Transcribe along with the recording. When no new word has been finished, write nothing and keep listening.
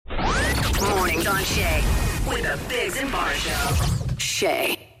Mornings on Shay with the Biggs and Bar Show.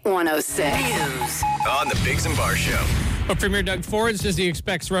 Shay 106 News on the Biggs and Bar Show. Well, Premier Doug Ford says he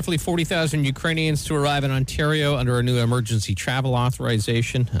expects roughly 40,000 Ukrainians to arrive in Ontario under a new emergency travel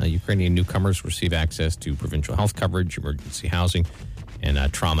authorization. Ukrainian newcomers receive access to provincial health coverage, emergency housing,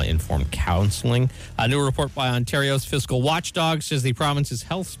 and trauma-informed counseling. A new report by Ontario's fiscal watchdog says the province's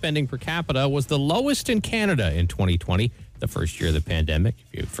health spending per capita was the lowest in Canada in 2020, the first year of the pandemic,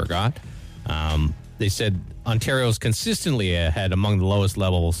 if you forgot. They said Ontario's consistently had among the lowest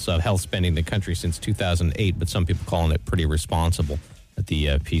levels of health spending in the country since 2008, but some people calling it pretty responsible that the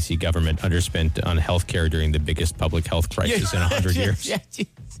PC government underspent on health care during the biggest public health crisis in 100 years.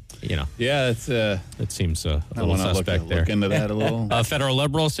 You know. Yeah, it seems a little suspect there. Look into that a little. Federal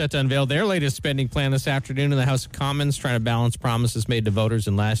Liberals set to unveil their latest spending plan this afternoon in the House of Commons, trying to balance promises made to voters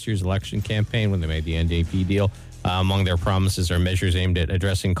in last year's election campaign when they made the NDP deal. Among their promises are measures aimed at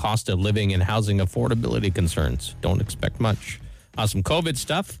addressing cost of living and housing affordability concerns. Don't expect much. Some COVID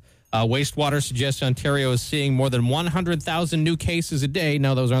stuff. Wastewater suggests Ontario is seeing more than 100,000 new cases a day.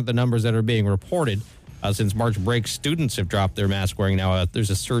 Now, those aren't the numbers that are being reported. Since March break, students have dropped their mask wearing. Now,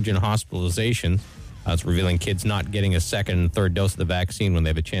 there's a surge in hospitalization. It's revealing kids not getting a second and third dose of the vaccine when they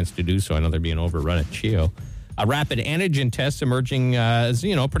have a chance to do so. I know they're being overrun at CHEO. A rapid antigen test emerging as,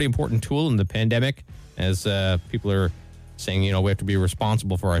 a pretty important tool in the pandemic as people are saying, we have to be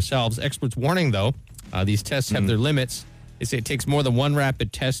responsible for ourselves. Experts warning, though, these tests have their limits. They say it takes more than one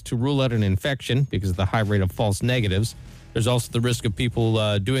rapid test to rule out an infection because of the high rate of false negatives. There's also the risk of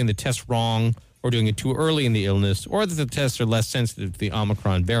people doing the test wrong or doing it too early in the illness, or that the tests are less sensitive to the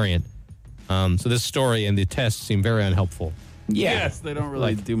Omicron variant. So this story and the tests seem very unhelpful. Yeah. Yes, they don't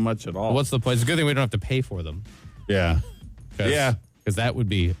really do much at all. What's the point? It's a good thing we don't have to pay for them. Yeah. Because there would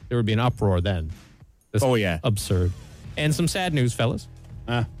be an uproar then. Absurd. And some sad news, fellas.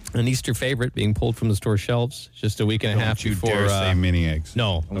 An Easter favorite being pulled from the store shelves just a week and a half before. Don't you dare say mini eggs.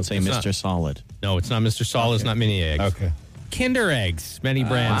 No. Don't say Mr. Solid. No, it's not Mr. Solid. Okay. It's not mini eggs. Okay. Kinder eggs, many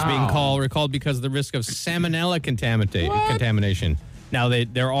brands being recalled because of the risk of salmonella contamination. Now,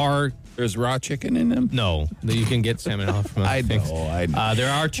 there's raw chicken in them? No, you can get salmonella from other things. I know.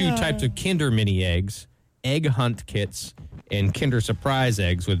 There are two types of Kinder mini eggs, egg hunt kits and Kinder surprise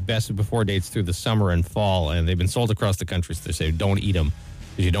eggs with best before dates through the summer and fall. And they've been sold across the country, so they say don't eat them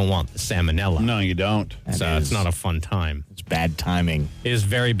because you don't want the salmonella. No, you don't. It's not a fun time. It's bad timing. It is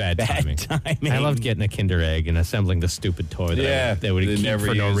very bad timing. I loved getting a Kinder egg and assembling the stupid toy that they would keep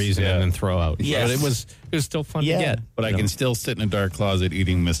for no reason and then throw out. Yes. But it was still fun to get. But I can still sit in a dark closet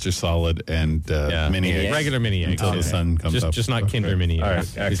eating Mr. Solid and mini eggs. Regular mini eggs. Until the sun comes up. Just not Kinder mini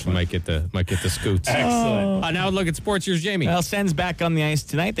eggs. All right, excellent. Might get the scoots. Excellent. Now look at sports. Here's Jamie. Well, Sens back on the ice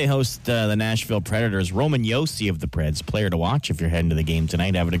tonight. They host the Nashville Predators. Roman Josi of the Preds, player to watch if you're heading to the game tonight.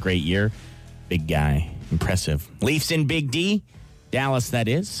 Having a great year. Big guy. Impressive. Leafs in Big D. Dallas, that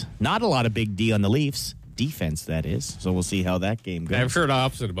is. Not a lot of Big D on the Leafs. Defense, that is. So we'll see how that game goes. I've heard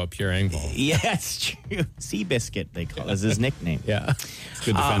opposite about Pierre Engvall. Yeah, it's true. Seabiscuit, they call it. Is his nickname. Yeah. It's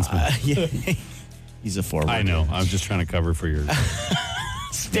good defenseman. He's a forward. I know. I'm just trying to cover for your...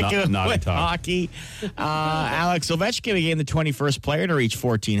 Sticking with hockey. Alex Ovechkin became the 21st player to reach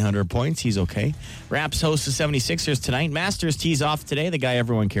 1,400 points. He's okay. Raps host the 76ers tonight. Masters tees off today. The guy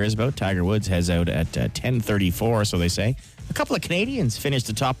everyone cares about, Tiger Woods, has out at 10:34, so they say. A couple of Canadians finished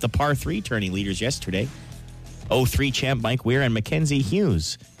atop the par 3 tourney leaders yesterday. 03 champ Mike Weir and Mackenzie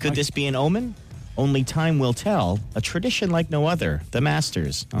Hughes. Could this be an omen? Only time will tell. A tradition like no other. The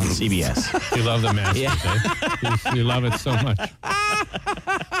Masters on CBS. You love the Masters, eh? You love it so much.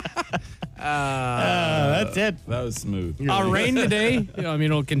 That's it. That was smooth. Rain today.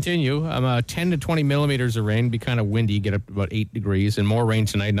 It'll continue. 10 to 20 millimeters of rain. Be kind of windy. Get up to about 8 degrees. And more rain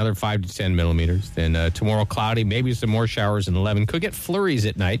tonight. Another 5 to 10 millimeters. Then tomorrow cloudy. Maybe some more showers in 11. Could get flurries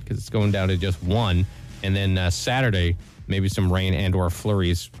at night because it's going down to just 1. And then Saturday, maybe some rain and or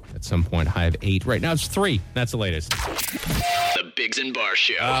flurries at some point. High of 8. Right now it's 3. That's the latest. The Biggs and Bar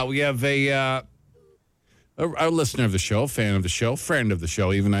Show. We have a listener of the show, fan of the show, friend of the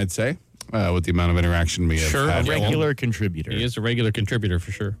show, even I'd say, with the amount of interaction we have had. A regular contributor. He is a regular contributor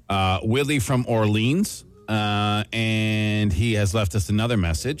for sure. Willy from Orleans, and he has left us another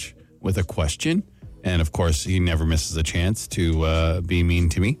message with a question. And, of course, he never misses a chance to be mean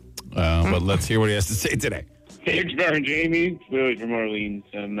to me. But let's hear what he has to say today. Hey, Bar and Jamie, Willie from Orleans.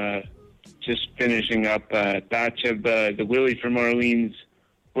 I'm just finishing up a batch of the Willie from Orleans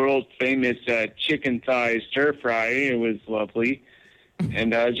world-famous chicken thigh stir-fry. It was lovely.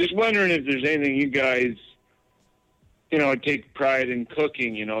 And just wondering if there's anything you guys, take pride in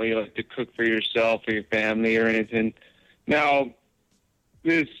cooking. You like to cook for yourself or your family or anything. Now,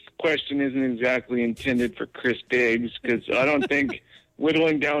 this question isn't exactly intended for Chris Biggs, because I don't think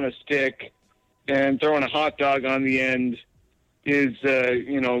whittling down a stick and throwing a hot dog on the end is,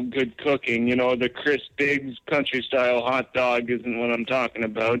 good cooking. The Chris Biggs country style hot dog isn't what I'm talking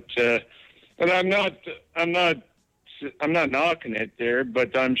about. And I'm not knocking it there,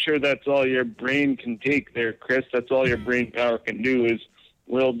 but I'm sure that's all your brain can take there, Chris. That's all your brain power can do is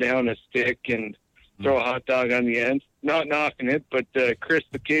whittle down a stick and throw a hot dog on the end. Not knocking it, but Chris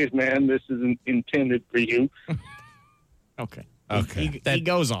the Caveman, this isn't intended for you. Okay. He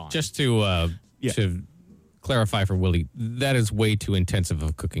goes on. Just to clarify for Willie, that is way too intensive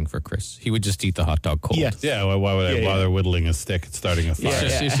of cooking for Chris. He would just eat the hot dog cold. Yes. Yeah, why would I bother whittling a stick and starting a fire?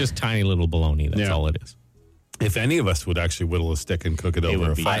 It's just tiny little bologna. That's all it is. If any of us would actually whittle a stick and cook it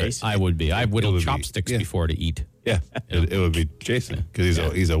over a fire. I would be. I've whittled chopsticks before to eat. Yeah, it would be Jason, because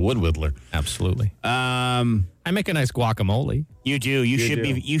he's a wood whittler. Absolutely. I make a nice guacamole. You do.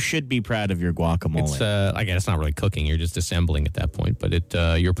 You should be proud of your guacamole. It's again, it's not really cooking. You're just assembling at that point, but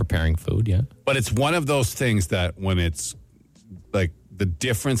you're preparing food. Yeah. But it's one of those things that when it's like the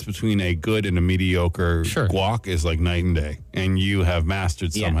difference between a good and a mediocre guac is like night and day, and you have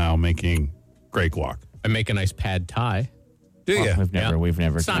mastered somehow making great guac. I make a nice pad thai. Do you? We've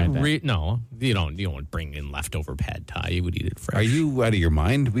never it's tried not that. No, you don't bring in leftover pad thai. You would eat it fresh. Are you out of your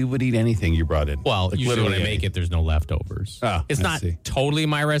mind? We would eat anything you brought in. Well, usually when I make it, there's no leftovers. Oh, it's not totally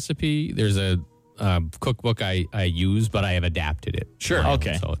my recipe. There's a cookbook I use, but I have adapted it. Sure.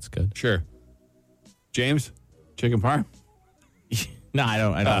 Okay. So it's good. Sure. James, chicken parm? No,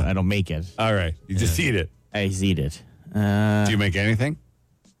 I don't make it. All right. You just eat it. I just eat it. Do you make anything?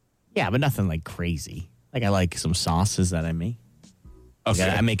 Yeah, but nothing like crazy. Like I like some sauces that I make. Okay.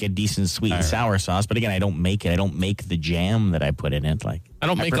 I make a decent sweet and sour sauce, but again, I don't make it. I don't make the jam that I put in it. Like I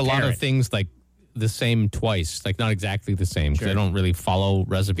don't make a lot of things like the same twice, like not exactly the same, because I don't really follow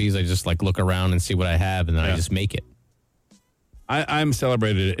recipes. I just like look around and see what I have, and then I just make it. I'm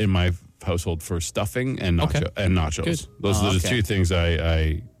celebrated in my household for stuffing and nachos. Good. Those are the two things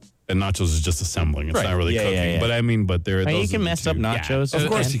and nachos is just assembling. It's not really cooking. Yeah. But they're you can mess up nachos. Of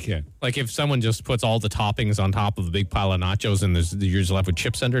course you can. Like if someone just puts all the toppings on top of a big pile of nachos and you're just left with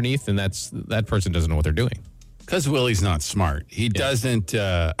chips underneath, and that person doesn't know what they're doing. Because Willie's not smart. He doesn't. He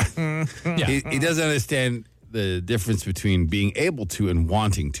doesn't understand the difference between being able to and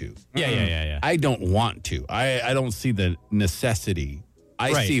wanting to. Yeah. I don't want to. I don't see the necessity.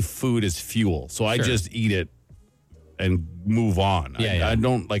 I see food as fuel, so I just eat it and move on. I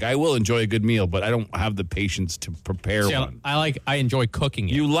don't like. I will enjoy a good meal, but I don't have the patience to prepare one. I enjoy cooking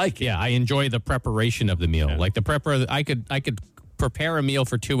it. You like it? Yeah, I enjoy the preparation of the meal. Yeah. Like I could prepare a meal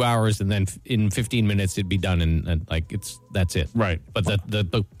for 2 hours, and then in 15 minutes it'd be done, and that's it. Right. But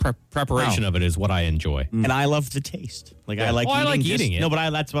the preparation of it is what I enjoy. And I love the taste. Like I like. I like eating it. No, but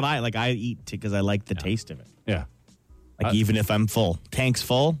that's what I like. I eat because I like the taste of it. Yeah. Like even if I'm full, tank's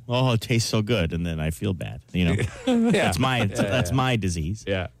full. Oh, it tastes so good, and then I feel bad. That's my disease.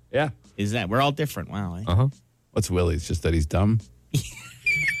 Yeah. Is that we're all different? Wow. What's Willie's? Just that he's dumb.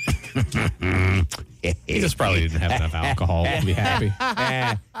 He just probably didn't have enough alcohol to be happy.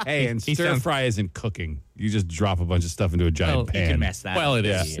 Hey, and stir fry isn't cooking. You just drop a bunch of stuff into a giant pan. You can mess that. Well, up. it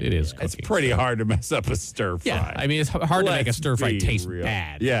is. It is. It's pretty hard to mess up a stir fry. Yeah, I mean it's hard to make a stir fry taste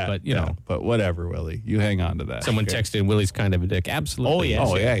bad. Yeah, but but whatever, Willie. You hang on to that. Someone texted Willie's kind of a dick. Absolutely.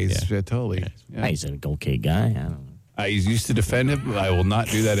 He's totally. Yeah. He's an okay guy. I don't know. I used to defend him. I will not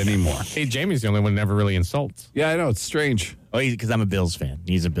do that anymore. Hey, Jamie's the only one who never really insults. Yeah, I know. It's strange. Oh, because I'm a Bills fan.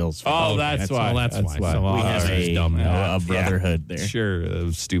 He's a Bills fan. Oh, that's why. That's why. So we have a brotherhood there. Sure,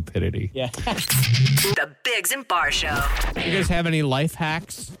 of stupidity. Yeah. The Biggs and Bar Show. You guys have any life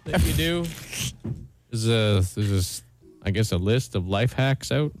hacks that you do? There's I guess, a list of life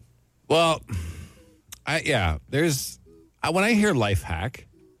hacks out. Well, there's when I hear life hack,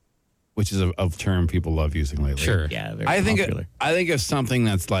 which is a term people love using lately. Sure. Yeah, very I think popular. I think of something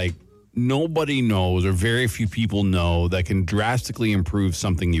that's like nobody knows or very few people know that can drastically improve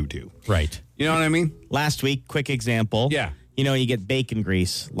something you do. Right. You know what I mean? Last week, quick example. Yeah. You get bacon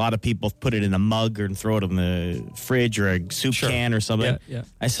grease. A lot of people put it in a mug and throw it in the fridge or a soup can or something. Yeah.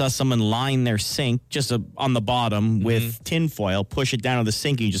 I saw someone line their sink just on the bottom with tin foil, push it down to the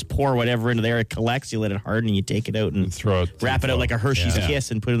sink, and you just pour whatever into there. It collects, you let it harden, and you take it out and throw it, wrap it out like a Hershey's Kiss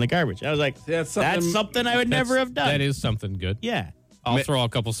and put it in the garbage. I was like, that's something I would never have done. That is something good. Yeah. I'll throw a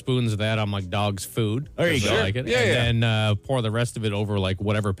couple spoons of that on my dog's food. There you go. I like it. And then pour the rest of it over like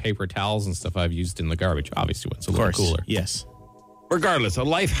whatever paper towels and stuff I've used in the garbage. Obviously, when it's a little cooler. Yes. Regardless, a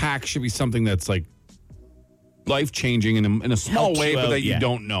life hack should be something that's like life-changing in a small Helps way, you but out, that you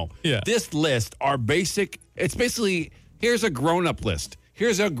don't know. Yeah. This list are basic. It's basically, here's a grown-up list.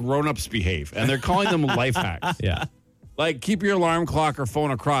 here's how grown-ups behave, and they're calling them life hacks. Yeah. Like, keep your alarm clock or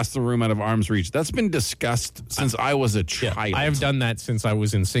phone across the room out of arm's reach. That's been discussed since I was a child. I have done that since I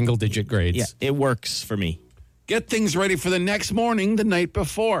was in single-digit grades. Yeah, it works for me. Get things ready for the next morning the night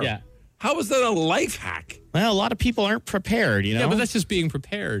before. Yeah. How is that a life hack? Well, a lot of people aren't prepared, you know? Yeah, but that's just being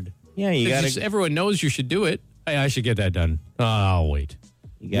prepared. Yeah, you got Just to... everyone knows you should do it. Hey, I should get that done. Oh, I'll wait.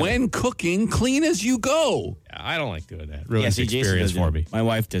 When cooking, clean as you go. Yeah, I don't like doing that. Ruins the experience for me. My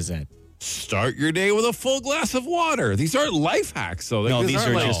wife does that. Start your day with a full glass of water. These aren't life hacks, though. No, these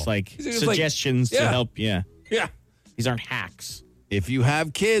are just like suggestions to help. Yeah. Yeah. These aren't hacks. If you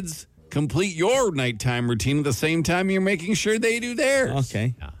have kids, complete your nighttime routine at the same time you're making sure they do theirs.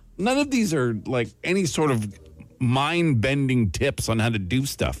 Okay. Yeah. None of these are like any sort of mind-bending tips on how to do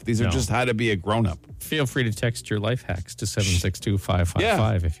stuff. These are just how to be a grown-up. Feel free to text your life hacks to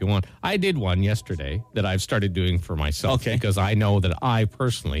 762-555 if you want. I did one yesterday that I've started doing for myself because I know that I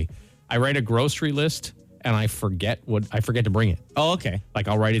write a grocery list and I forget to bring it. Oh, okay. Like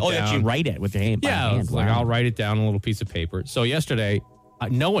I'll write it down. Oh, that you write it with your hand. Yeah, like I'll write it down on a little piece of paper. So yesterday,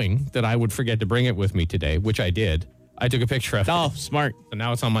 knowing that I would forget to bring it with me today, which I did, I took a picture of it. Oh, smart. So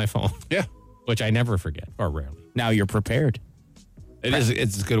now it's on my phone. Yeah. Which I never forget, or rarely. Now you're prepared.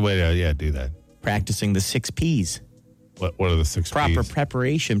 It's a good way to do that. Practicing the 6 Ps. What are the 6 Proper Ps?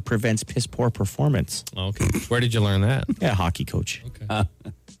 preparation prevents piss poor performance. Okay. Where did you learn that? Yeah, hockey coach. Okay.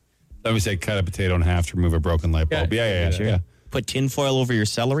 Let me say cut a potato in half to remove a broken light bulb. Yeah. Put tinfoil over your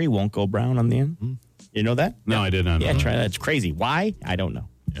celery, won't go brown on the end. You know that? No, I did not know. Yeah, try that. It's crazy. Why? I don't know.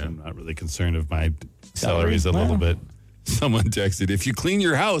 Yeah, I'm not really concerned if my celery's a little bit. Someone texted, if you clean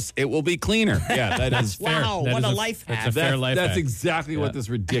your house, it will be cleaner. Yeah, that is fair. Wow, That what is a life hack. That's a fair life That's hack. exactly what this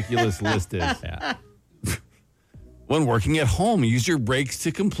ridiculous list is. Yeah. When working at home, use your breaks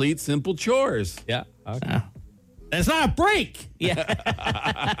to complete simple chores. Yeah. Okay. That's not a break. Yeah.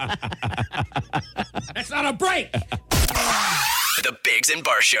 That's not a break. The Biggs and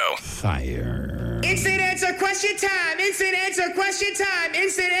Bar Show. Fire. Instant answer question time. Instant answer question time.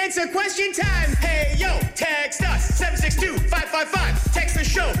 Instant answer question time. Hey, yo, text us. 762-555. Text the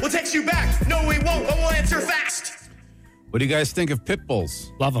show. We'll text you back. No, we won't, but we'll answer fast. What do you guys think of pit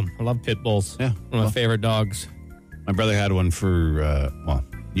bulls? Love them. I love pit bulls. Yeah. One of my favorite dogs. My brother had one for,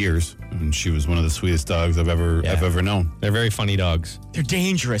 years, and she was one of the sweetest dogs I've ever known. They're very funny dogs. They're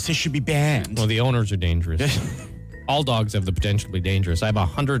dangerous. They should be banned. Well, the owners are dangerous. All dogs have the potential to be dangerous. I have a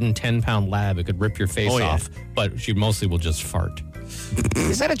 110-pound lab. It could rip your face off, but she mostly will just fart.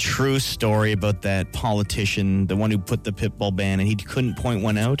 Is that a true story about that politician, the one who put the pit bull ban, and he couldn't point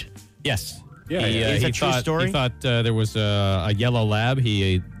one out? Yes. Yeah. Is that a true story? He thought there was a yellow lab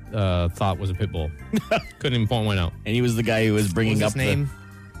he thought was a pit bull. Couldn't even point one out. And he was the guy who was bringing What up was his name?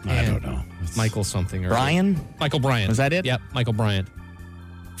 I don't know. Michael something. Or Brian? Michael Bryant. Was that it? Yep, Michael Bryant.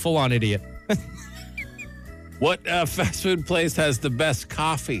 Full-on idiot. What fast food place has the best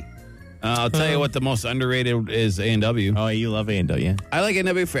coffee? I'll tell you what the most underrated is A&W. Oh, you love A&W, yeah. I like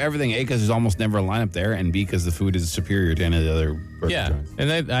A&W for everything. A, because there's almost never a lineup there, and B, because the food is superior to any of the other burger Yeah, joints.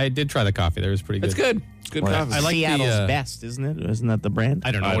 and I did try the coffee. There was pretty good. It's good. It's good coffee. I like Seattle's best, isn't it? Isn't that the brand?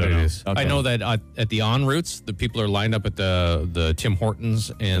 I don't know I what don't it know. is. Okay. I know that at the en routes, the people are lined up at the Tim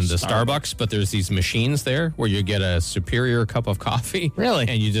Hortons and the Starbucks, but there's these machines there where you get a superior cup of coffee. Really?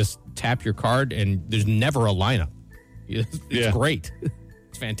 And you just tap your card, and there's never a lineup. It's great.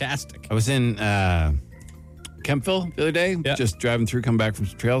 It's fantastic. I was in Kempville the other day, just driving through, come back from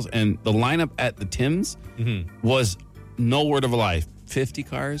some trails, and the lineup at the Tim's was no word of a lie. 50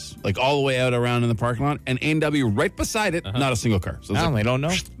 cars, like all the way out around in the parking lot, and A&W right beside it, not a single car. So it's No, like, they don't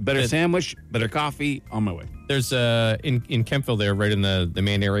know. better sandwich, better coffee, on my way. There's in Kempville there, right in the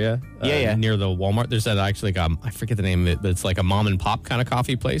main area, near the Walmart. There's that actually like I forget the name of it, but it's like a mom and pop kind of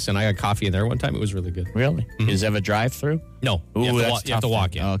coffee place, and I got coffee in there one time. It was really good. Really? Does it have a drive-through? No, Ooh, you that's have to tough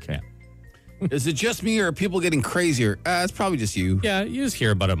walk then. in. Okay. Is it just me, or are people getting crazier? It's probably just you. Yeah, you just hear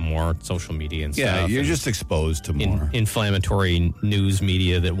about it more on social media and Yeah, stuff. you're and just exposed to more. inflammatory news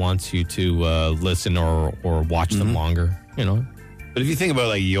media that wants you to listen or watch them longer. You know, But if you think about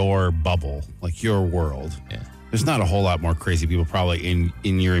like your bubble, like your world, there's not a whole lot more crazy people probably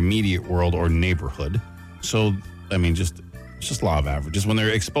in your immediate world or neighborhood. So, I mean, it's just law of averages. When they're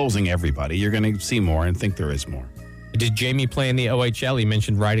exposing everybody, you're going to see more and think there is more. did Jamie play in the OHL? He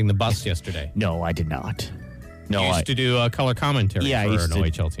mentioned riding the bus yesterday. No, I did not. No, He used to do color commentary Yeah, I for used an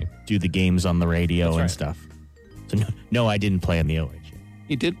to- OHL team. do the games on the radio That's and right. stuff. So no, I didn't play in the OHL.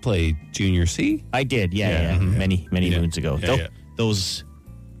 He did play Junior C. I did, yeah. Many moons ago. Yeah. Those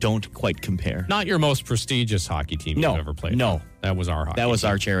don't quite compare. Not your most prestigious hockey team No, you've ever played. no. That was our hockey That was team.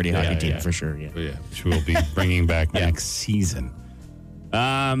 our charity hockey team yeah. for sure. Yeah. Yeah, which we'll be bringing back next season.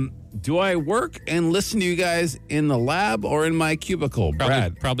 Do I work and listen to you guys in the lab or in my cubicle?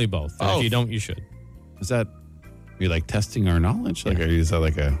 Brad. Probably both. Oh. If you don't, you should. Is that, are you like testing our knowledge? Like, is that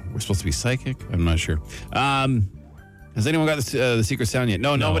like we're supposed to be psychic? I'm not sure. Has anyone got the secret sound yet?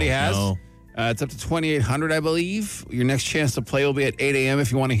 No, nobody has. No. It's up to 2,800, I believe. Your next chance to play will be at 8 a.m.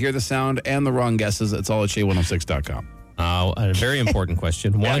 If you want to hear the sound and the wrong guesses, it's all at shay106.com. A very important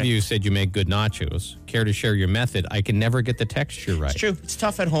question. One of you said you make good nachos. Care to share your method? I can never get the texture right. It's true. It's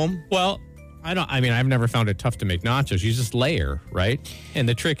tough at home. Well, I've never found it tough to make nachos. You just layer, right? And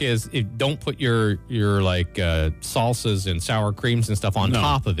the trick is, don't put your like salsas and sour creams and stuff on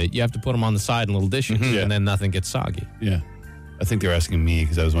top of it. You have to put them on the side in little dishes, and then nothing gets soggy. Yeah. I think they were asking me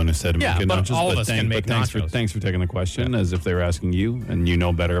because I was one who said to make good but nachos. all of us can make nachos. Thanks for taking the question, as if they were asking you, and you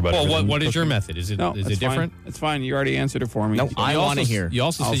know better about it. Well, what is your method? Is it different? It's fine. You already answered it for me. No, I want to hear. You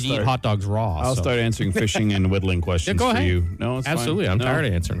also said you eat hot dogs raw. I'll start answering fishing and whittling questions go for ahead. you. No, it's Absolutely. fine. I'm tired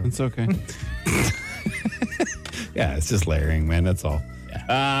of answering them. It's okay. Yeah, it's just layering, man. That's all.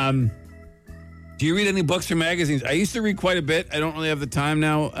 Yeah. Do you read any books or magazines? I used to read quite a bit. I don't really have the time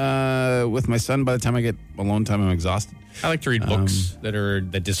now with my son. By the time I get alone time, I'm exhausted. I like to read books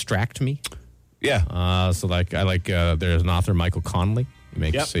that distract me. Yeah. So like I like there's an author, Michael Connelly.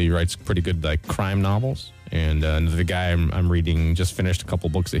 He writes pretty good like crime novels. And the guy I'm reading just finished a couple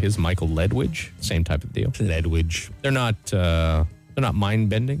books of his, Michael Ledwidge. Same type of deal. Ledwidge. They're not mind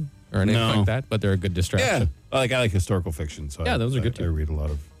bending or anything like that, but they're a good distraction. Yeah. I like historical fiction. So those are good too. I read a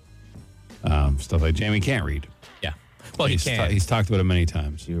lot of stuff like Jamie can't read. Yeah. Well, he can. He's talked about it many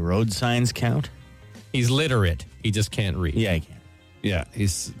times. Do road signs count? He's literate. He just can't read. Yeah, he can. Yeah,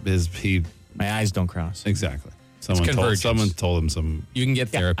 My eyes don't cross. Exactly. Someone told him some. You can get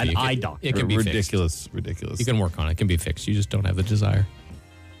therapy. An eye doctor. It can be ridiculous. fixed. You can work on it. It can be fixed. You just don't have the desire.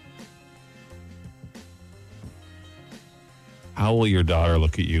 How will your daughter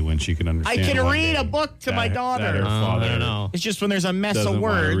look at you when she can understand? I can read a book to my daughter. That her father I don't know. It's just when there's a mess doesn't of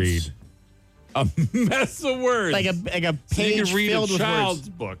want to words. read. A mess of words. Like a So page you can read filled a with child's words.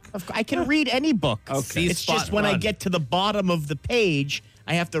 book. I can read any book. Okay. It's just when I get to the bottom of the page,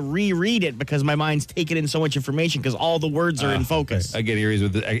 I have to reread it because my mind's taking in so much information because all the words are in focus. I get ears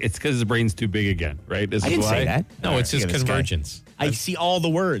with It's because his brain's too big again, right? This I is didn't why? say that. No, it's just Look at this guy. convergence. I see all the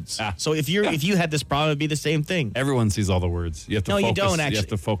words. So if you had this problem, it'd be the same thing. Everyone sees all the words. You have to No, focus. you don't actually. You have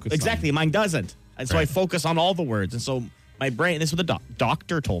to focus. Exactly. Mine doesn't. And so I Right. focus on all the words. And so my brain, this is what the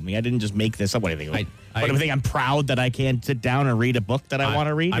doctor told me. I didn't just make this up. What do you think? What do you think? I'm proud that I can sit down and read a book that I want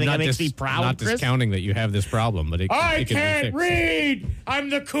to read? I'm Think not that makes me proud, I'm not Chris? discounting that you have this problem, but it can be fixed. read. I'm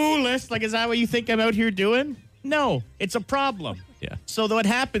the coolest. Like, is that what you think I'm out here doing? No, it's a problem. Yeah. So what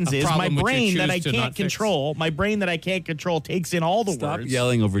happens A is my problem which you brain that choose I to can't not fix. control, takes in all the Stop words.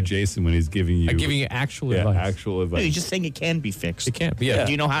 yelling over Jason when he's giving you. I'm giving you actual advice. actual advice. No, you're just saying it can be fixed. It can't be. Yeah.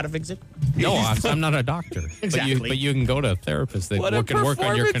 Do you know how to fix it? No, I'm not a doctor. Exactly. But you can go to a therapist that What a can work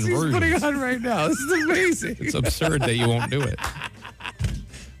on your performance he's putting conversions. on right now. This is amazing. It's absurd that you won't do it.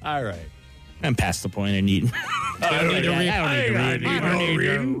 All right. I'm past the point. I need. I don't need to read. I don't need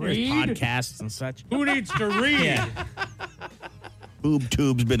to read. Podcasts and such. Who needs to read? Yeah. Boob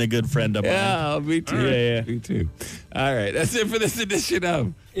tube's been a good friend of mine. Yeah, me too. Yeah. Me too. All right. That's it for this edition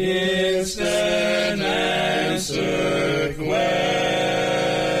of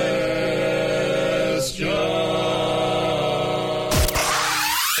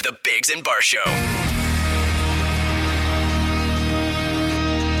The Biggs and Bar Show.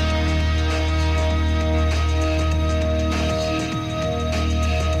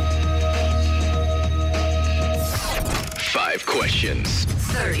 Five questions.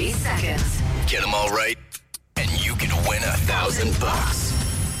 30 seconds. Get them all right, and you can win $1,000.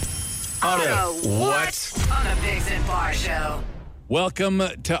 What? On the Biggs and Bar Show. Welcome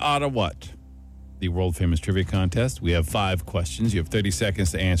to OttaWHAT, the world famous trivia contest. We have 5 questions. You have 30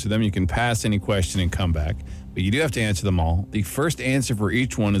 seconds to answer them. You can pass any question and come back, but you do have to answer them all. The first answer for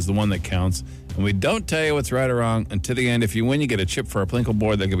each one is the one that counts, and we don't tell you what's right or wrong until the end. If you win, you get a chip for a Plinko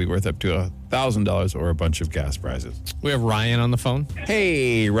board that could be worth up to $1,000 or a bunch of gas prizes. We have Ryan on the phone.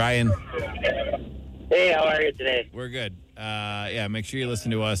 Hey, Ryan. Hey, how are you today? We're good. Yeah, make sure you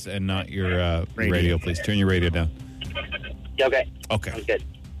listen to us and not your radio, please. Turn your radio down. Okay. Okay. Sounds good.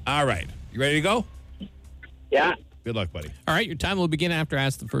 All right. You ready to go? Yeah. Good luck, buddy. All right, your time will begin after I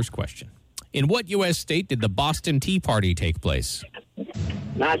ask the first question. In what U.S. state did the Boston Tea Party take place?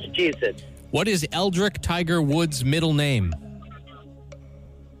 Massachusetts. What is Eldrick Tiger Woods' middle name?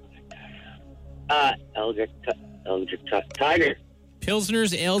 Eldrick Tiger.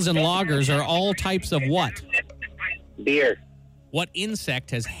 Pilsners, ales, and lagers are all types of what? Beer. What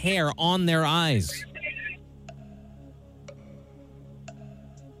insect has hair on their eyes?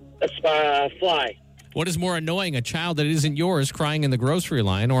 Fly. What is more annoying, a child that isn't yours crying in the grocery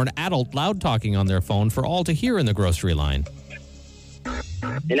line or an adult loud talking on their phone for all to hear in the grocery line?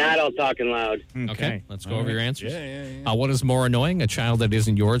 An adult talking loud. Okay, let's go over your answers. What is more annoying, a child that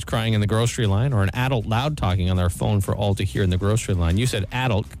isn't yours crying in the grocery line or an adult loud talking on their phone for all to hear in the grocery line? You said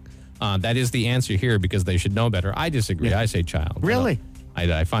adult. That is the answer here because they should know better. I disagree. I say child. Really?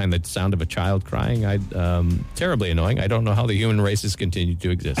 I find the sound of a child crying terribly annoying. I don't know how the human race has continued to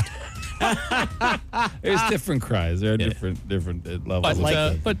exist. There's different cries. There are different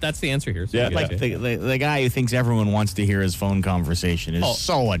levels. But that's the answer here. So Like the guy who thinks everyone wants to hear his phone conversation is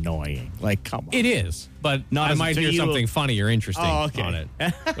so annoying. Like, come on. It is, but Not I as- might so hear you- something funny or interesting okay. on it.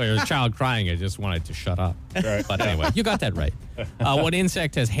 Where a child crying, I just wanted to shut up. Right. But anyway, you got that right. What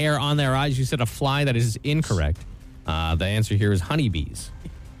insect has hair on their eyes? You said a fly. That is incorrect. The answer here is honeybees.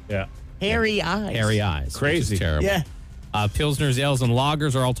 Yeah. Hairy eyes. Hairy eyes. Crazy. Which is terrible. Yeah. Pilsners, ales, and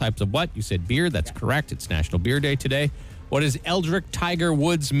lagers are all types of what? You said beer. That's correct. It's National Beer Day today. What is Eldrick Tiger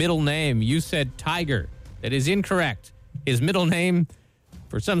Woods' middle name? You said Tiger. That is incorrect. His middle name,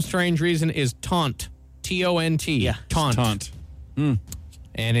 for some strange reason, is Taunt. T-O-N-T. Yeah. Taunt. And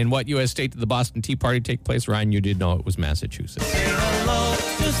in what U.S. state did the Boston Tea Party take place? Ryan, you did know it was Massachusetts. Say hello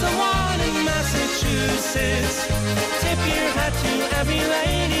to someone in Massachusetts. Tip your hat to every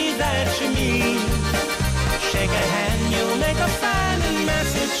lady that you meet. Shake a hand, you'll make a friend in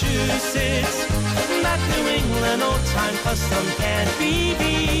Massachusetts. That New England old-time custom can't be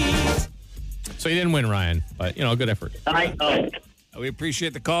beat. So you didn't win, Ryan, but, good effort. I know. We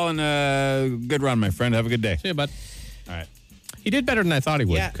appreciate the call and good run, my friend. Have a good day. See you, bud. All right. He did better than I thought he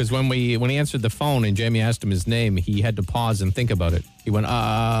would. Yeah. Because when he answered the phone and Jamie asked him his name, he had to pause and think about it. He went,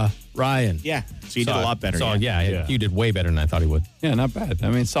 Ryan. Yeah. So you did a lot better. So, Yeah. you did way better than I thought he would. Yeah, not bad. I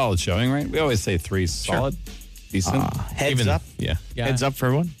mean, solid showing, right? We always say 3 solid. Decent. Heads up. Yeah. Heads up for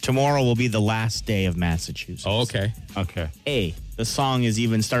everyone. Tomorrow will be the last day of Massachusetts. Oh, okay. Okay. A, the song has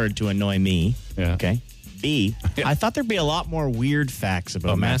even started to annoy me. Yeah. Okay. B, I thought there'd be a lot more weird facts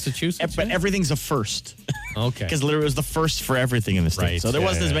about Massachusetts? But everything's a first. Okay. Because literally it was the first for everything in the state. Right. So there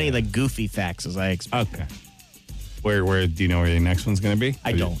wasn't as many yeah. like goofy facts as I expected. Okay. Where do you know where the next one's going to be?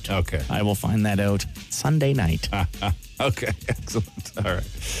 I don't. Okay. I will find that out Sunday night. Okay. Excellent. All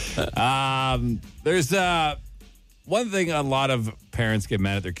right. There's one thing a lot of parents get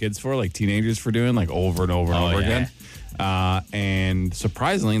mad at their kids for, like teenagers for doing, like over and over and over again. And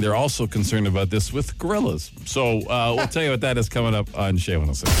surprisingly, they're also concerned about this with gorillas. So we'll tell you what that is coming up on Shea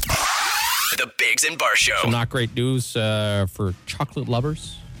 106. The Biggs and Bar Show. Some not great news for chocolate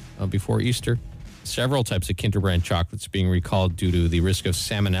lovers before Easter. Several types of Kinder Brand chocolates being recalled due to the risk of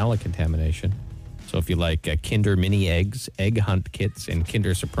salmonella contamination. So if you like Kinder Mini Eggs, Egg Hunt Kits, and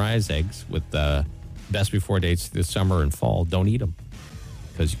Kinder Surprise Eggs with best before dates this summer and fall, don't eat them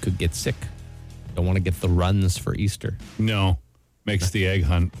because you could get sick. Don't want to get the runs for Easter. No. Makes the egg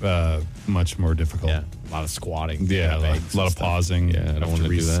hunt much more difficult. Yeah, a lot of squatting. Yeah, a lot of pausing. Yeah, I don't want to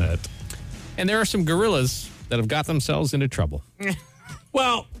do that. reset. And there are some gorillas that have got themselves into trouble.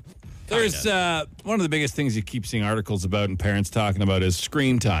 Well, there's one of the biggest things you keep seeing articles about and parents talking about is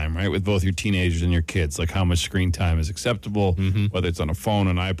screen time, right? With both your teenagers and your kids, like how much screen time is acceptable, whether it's on a phone,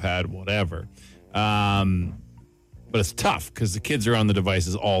 an iPad, whatever. But it's tough because the kids are on the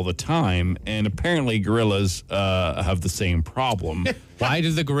devices all the time, and apparently gorillas have the same problem. Why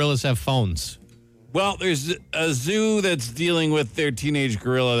do the gorillas have phones? Well, there's a zoo that's dealing with their teenage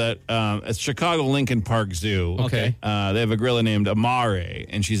gorilla that it's Chicago Lincoln Park Zoo. Okay. They have a gorilla named Amare,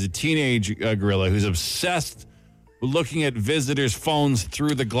 and she's a teenage gorilla who's obsessed with looking at visitors' phones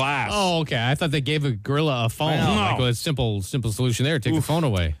through the glass. Oh, okay. I thought they gave a gorilla a phone. No. Like, well, it's simple solution there. Take the phone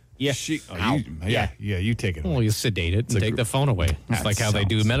away. Yeah. You take it away. Well, you sedate it and take the phone away. It's That like how they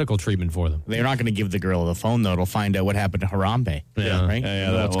do sounds- medical treatment for them. They're not going to give the gorilla the phone, though. It'll find out what happened to Harambe. Yeah. Right?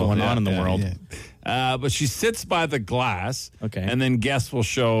 What's going on in the world. But she sits by the glass. Okay. And then guests will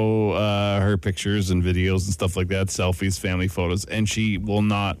show her pictures and videos and stuff like that, selfies, family photos, and she will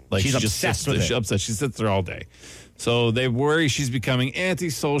not like. She's she just obsessed sits with there. it. She's obsessed. She sits there all day. So they worry she's becoming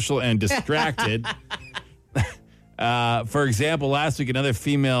antisocial and distracted. For example, last week, another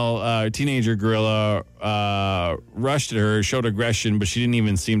female teenager gorilla rushed at her, showed aggression, but she didn't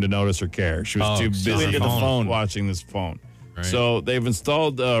even seem to notice or care. She was too busy into the phone. watching this phone. Right. So they've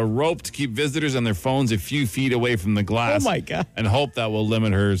installed a rope to keep visitors and their phones a few feet away from the glass. Oh, my God. And hope that will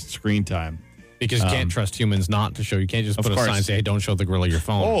limit her screen time. Because you can't trust humans not to show. You can't just put a course. sign and say, hey, don't show the gorilla your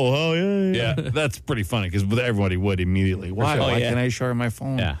phone. Oh, yeah. Yeah, that's pretty funny because everybody would immediately. Why sure. why Yeah. can't I show her my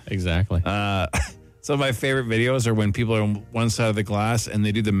phone? Yeah, exactly. Some of my favorite videos are when people are on one side of the glass and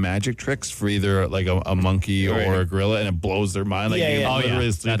they do the magic tricks for either like a monkey or a gorilla, and it blows their mind. Like you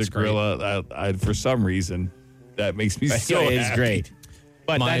literally see the gorilla. For some reason, that makes me so happy. It is great.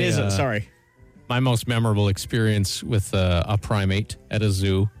 But that is sorry. My most memorable experience with a primate at a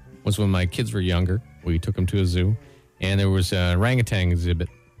zoo was when my kids were younger. We took them to a zoo, and there was an orangutan exhibit,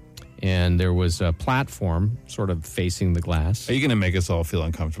 and there was a platform sort of facing the glass. Are you going to make us all feel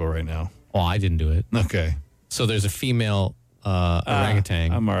uncomfortable right now? Oh, I didn't do it. Okay. So there's a female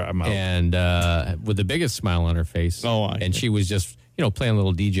orangutan. I'm out. And with the biggest smile on her face. Oh, and she was just, playing a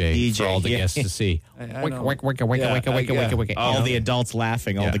little DJ for all the guests to see. All the adults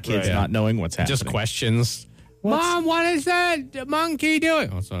laughing, all the kids not knowing what's happening. Just questions. Mom, what is that monkey doing?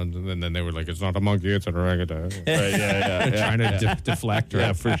 And then they were like, it's not a monkey, it's an orangutan. Right, trying to deflect, right?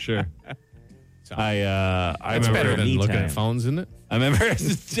 Yeah, for sure. I It's remember better than looking at phones, isn't it? I remember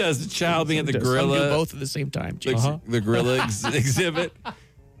as a child being at the gorilla. Some do both at the same time. The gorilla exhibit.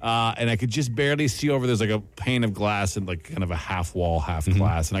 And I could just barely see over. There's like a pane of glass and like kind of a half wall, half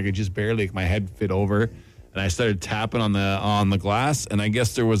glass. And I could just barely, my head fit over. And I started tapping on the glass. And I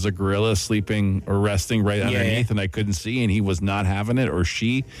guess there was a gorilla sleeping or resting right underneath. And I couldn't see. And he was not having it, or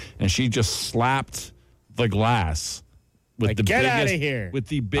she. And she just slapped the glass. With the get biggest, out of here. With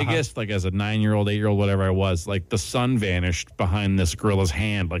the biggest, like as a 9-year-old, 8-year-old, whatever I was, like the sun vanished behind this gorilla's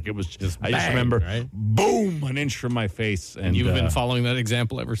hand. Like it was just, I just remember, boom, an inch from my face. And you've been following that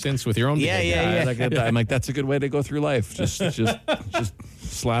example ever since with your own behavior. I'm like, that's a good way to go through life. Just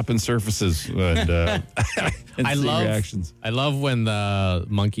slapping surfaces and reactions. I love when the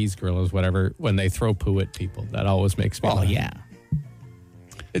monkeys, gorillas, whatever, when they throw poo at people. That always makes me laugh. Yeah.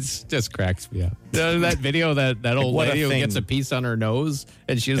 It just cracks me up. That video, that old lady who gets a piece on her nose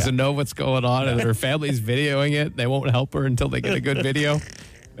and she doesn't know what's going on and her family's videoing it. They won't help her until they get a good video.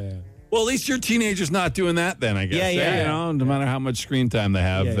 Man. Well, at least your teenager's not doing that then, I guess. Yeah. No matter how much screen time they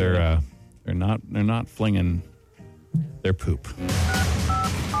have, they're not flinging their poop.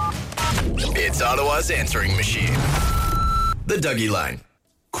 It's Ottawa's answering machine. The Dougie Line.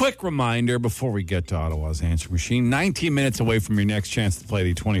 Quick reminder before we get to Ottawa's answer machine, 19 minutes away from your next chance to play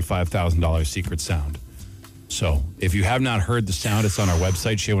the $25,000 secret sound. So if you have not heard the sound, it's on our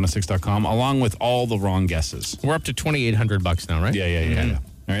website, shay106.com, along with all the wrong guesses. We're up to $2,800 now, right? Yeah.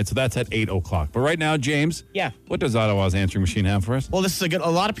 All right, so that's at 8 o'clock. But right now, James, what does Ottawa's answering machine have for us? Well, this is a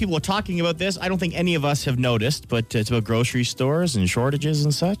lot of people are talking about this. I don't think any of us have noticed, but it's about grocery stores and shortages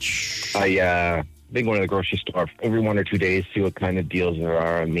and such. I've been going to the grocery store every 1 or 2 days, see what kind of deals there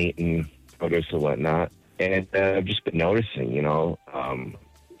are on meat and produce and whatnot. And I've just been noticing,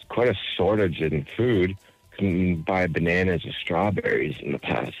 it's quite a shortage in food. Couldn't buy bananas or strawberries in the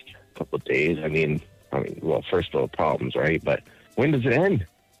past couple of days. I mean, well, first of all, problems, right? But when does it end?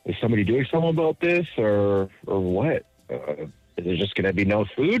 Is somebody doing something about this or what? Is there just going to be no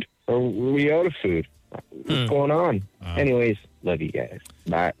food? Or are we out of food? What's going on? Anyways, love you guys.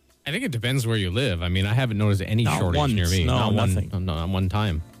 Bye. I think it depends where you live. I mean, I haven't noticed any shortage near me. Nothing. Not one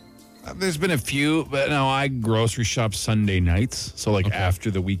time. There's been a few, but no, I grocery shop Sunday nights. So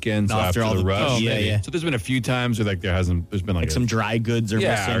after the weekend, so after the rush. So there's been a few times where there's been like some dry goods or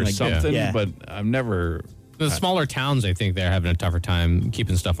missing. Or something, but I've never... The smaller towns, I think they're having a tougher time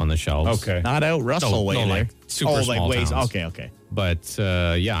keeping stuff on the shelves. Okay. Not out Russell way there. Like super small towns. Okay. But,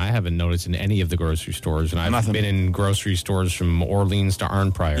 I haven't noticed in any of the grocery stores. And I've been in grocery stores from Orleans to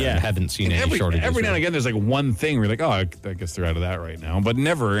Arnprior and haven't seen any shortages. Every now and again, there's like one thing where you're like, oh, I guess they're out of that right now. But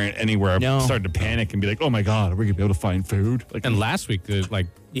never anywhere I've started to panic and be like, oh, my God, are we going to be able to find food? And last week, a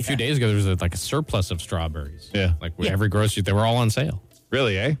few days ago, there was a surplus of strawberries. Yeah. Every grocery, they were all on sale.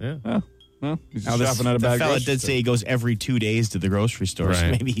 Really, eh? Yeah. Well, he's shopping at a bad fella grocery did store. say he goes every 2 days to the grocery store. Right.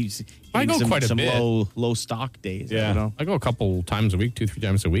 So maybe he's I go quite a some bit. low stock days. Yeah. I don't know. I go a couple times a week, 2-3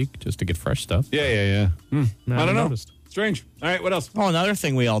 times a week, just to get fresh stuff. Yeah. I don't know. Noticed. Strange. All right, what else? Oh, another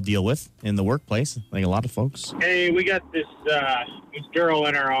thing we all deal with in the workplace, like a lot of folks. Hey, we got this girl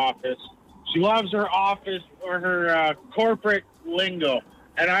in our office. She loves her office or her corporate lingo.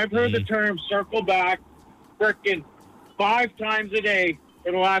 And I've heard the term circle back frickin' 5 times a day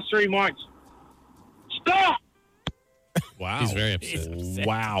for the last 3 months. Stop! Wow. He's very upset.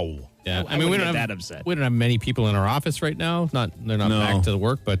 Wow. Yeah, I mean, we don't have that upset. We don't have many people in our office right now. They're not back to the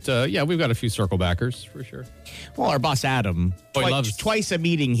work, but we've got a few circle backers for sure. Well, our boss Adam, twice a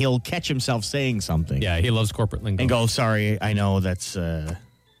meeting, he'll catch himself saying something. Yeah, he loves corporate lingo and go, "Sorry, I know that's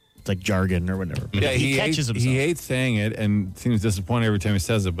it's like jargon or whatever." But Yeah, he catches himself. He hates saying it and seems disappointed every time he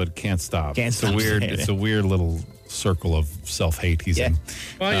says it, but can't stop. It's a weird little circle of self-hate he's in.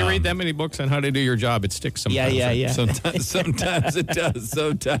 Well, you read that many books on how to do your job, it sticks sometimes. Yeah. Sometimes it does.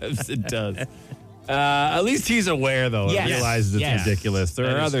 Sometimes it does. At least he's aware, though. Yes. He realizes it's Yes. ridiculous. There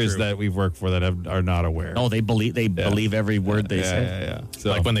That are is others true. that we've worked for that are not aware. No, they believe every word they say. Yeah. So,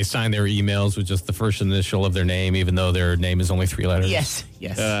 Like when they sign their emails with just the first initial of their name, even though their name is only 3 letters. Yes.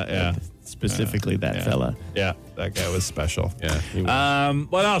 yeah. Specifically that fella. Yeah, that guy was special. Yeah.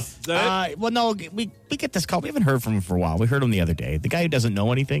 What else? Is that it? Well, no, we get this call. We haven't heard from him for a while. We heard him the other day. The guy who doesn't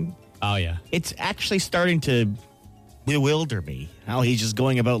know anything. Oh, yeah. It's actually starting to bewilder me how he's just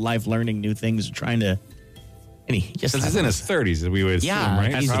going about life, learning new things, trying to. And he just Because he's in his 30s, we would assume,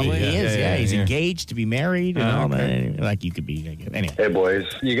 right? he is. Yeah, he's engaged to be married and all that. Like you could be. Anyway. Hey, boys.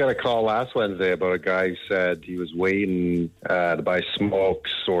 You got a call last Wednesday about a guy who said he was waiting to buy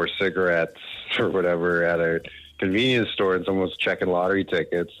smokes or cigarettes or whatever at a convenience store and someone was checking lottery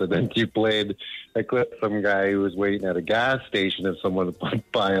tickets. And then you played a clip of some guy who was waiting at a gas station and someone was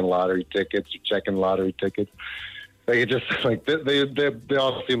buying lottery tickets or checking lottery tickets. Like it just like they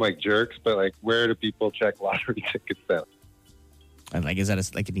all seem like jerks, but like where do people check lottery tickets then? And like, is that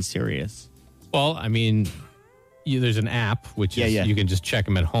like any serious? Well, I mean, there's an app which is you can just check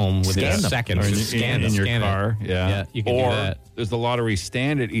them at home within Scan them. seconds. Or Just scan in your scan it. car. Yeah, you can or do that. there's the lottery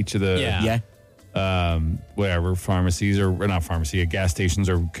stand at each of the Yeah. whatever pharmacies or not pharmacy, gas stations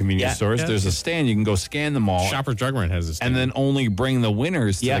or convenience stores. Yeah. There's a stand. You can go scan them all. Shoppers Drug Mart has this. And then only bring the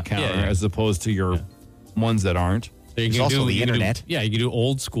winners to the counter as opposed to your ones that aren't. So you There's can also the you can internet. you can do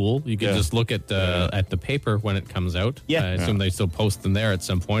old school. You can just look at the paper when it comes out. Yeah. I assume they still post them there at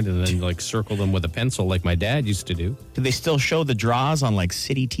some point, and then like circle them with a pencil, like my dad used to do. Do they still show the draws on like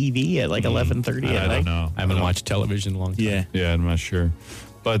City TV at like 11:30 I at night? don't know. I haven't watched television in a long time. Yeah, I'm not sure.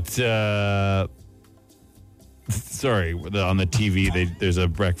 But sorry, on the TV, there's a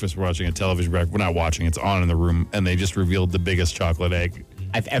breakfast. We're watching a television breakfast. We're not watching. It's on in the room, and they just revealed the biggest chocolate egg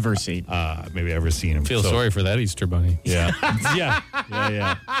I've ever seen. maybe ever seen him. Feel sorry for that Easter bunny. Yeah,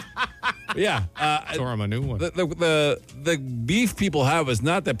 yeah. Tore him a new one. The beef people have is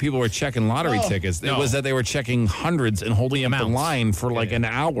not that people were checking lottery tickets. It was that they were checking hundreds and holding up the line for like an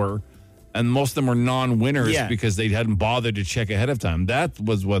hour. And most of them were non-winners because they hadn't bothered to check ahead of time. That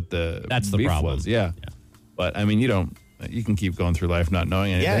was what That's the beef problem. was. Yeah. But I mean, you can keep going through life not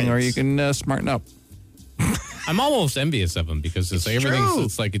knowing anything, or you can smarten up. I'm almost envious of him because it's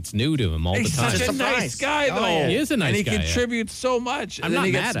like it's new to him all the He's time. such a nice guy, though. yeah. He is a nice and guy, he yeah. contributes so much. I'm and then not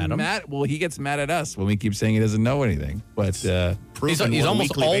he mad gets at him. Well, he gets mad at us when we keep saying he doesn't know anything. But He's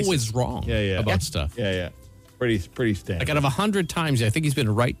almost always wrong about stuff. Yeah. Pretty standard. Like out of 100 times, I think he's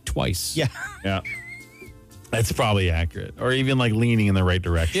been right twice. Yeah. That's probably accurate. Or even like leaning in the right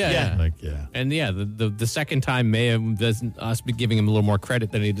direction. Yeah. And the second time may have us be giving him a little more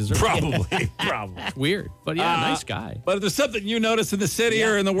credit than he deserves. Probably. Weird. But nice guy. But if there's something you notice in the city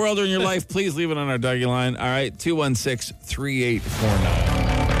or in the world or in your life, please leave it on our Dougie line. All right,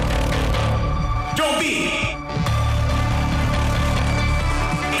 216-3849. Don't be.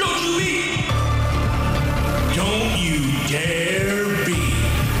 Don't you be. Don't you dare be.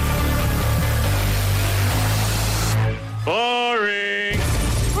 Boring.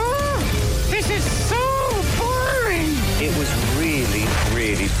 This is so boring. It was really,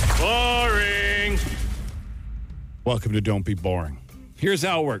 really Boring. Welcome to Don't Be Boring. Here's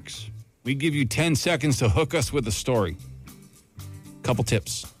how it works. We give you 10 seconds to hook us with a story. Couple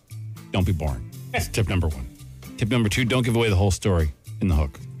tips. Don't be boring. That's tip number 1. Tip number 2, don't give away the whole story in the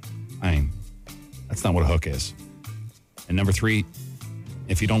hook. That's not what a hook is. And number 3,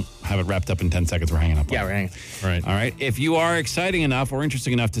 if you don't have it wrapped up in 10 seconds, we're hanging up. Yeah, we're hanging. Right. All right. If you are exciting enough or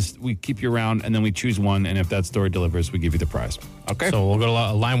interesting enough, we keep you around, and then we choose one, and if that story delivers, we give you the prize. Okay? So we'll go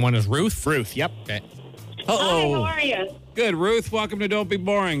to line 1 is Ruth. Ruth, yep. Okay. Hello. Hi, how are you? Good, Ruth. Welcome to Don't Be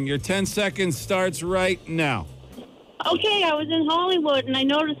Boring. Your 10 seconds starts right now. Okay, I was in Hollywood and I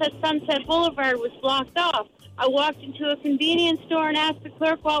noticed that Sunset Boulevard was blocked off. I walked into a convenience store and asked the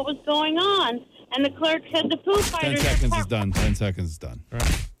clerk what was going on, and the clerk said the Foo 10 Fighters. seconds is done. 10 seconds is done. All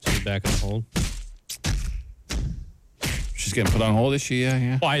right. So you're back on hold. She's getting put on hold, is she?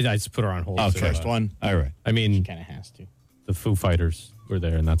 Yeah. Well, I just put her on hold. Oh, So, first one. All right. I mean, Kind of has to. the Foo Fighters were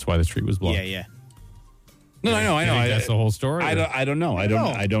there, and that's why the street was blocked. Yeah. No, I know. You think that's the whole story? I don't know. I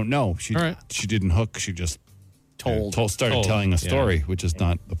don't know. She All right. she didn't hook. She just started Told. telling a story, Yeah. which is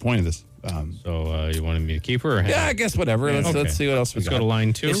not the point of this. So you wanted me to keep her? Or hang Yeah, on? I guess whatever. Okay. Let's see what else we Let's got. go to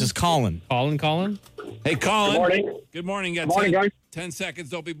line 2. This is Colin. Colin? Hey, Colin. Good morning. Good morning. Good morning, guys. 10 seconds.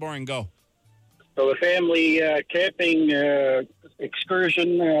 Don't be boring. Go. So the family camping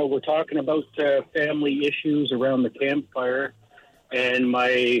excursion, we're talking about family issues around the campfire, and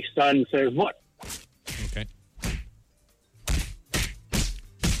my son says, "What?" Okay.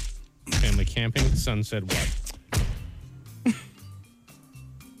 Family camping. Son said what?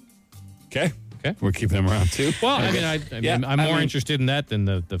 Okay. Okay. We're keeping them around too. Well, I'm more interested in that than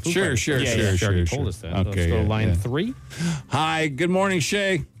the Foo Fighters. Sure. She already told us that. Okay, Let's go line 3. Hi, good morning,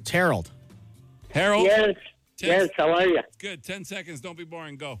 Shay. It's Harold. Harold? Yes, how are you? Good. 10 seconds. Don't be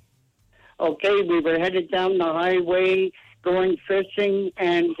boring. Go. Okay, we were headed down the highway going fishing,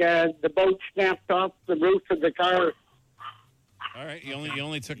 and the boat snapped off the roof of the car. All right. You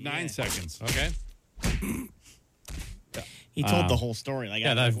only took 9 seconds. Okay. He told the whole story.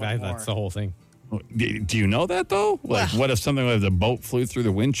 That's the whole thing. Do you know that, though? Like, what if something like the boat flew through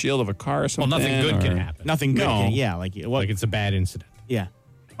the windshield of a car or something? Well, nothing good can happen. Nothing good. No. Like it's a bad incident. Yeah.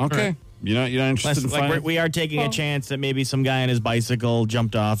 Okay. Right. You're not interested in finding? We are taking a chance that maybe some guy on his bicycle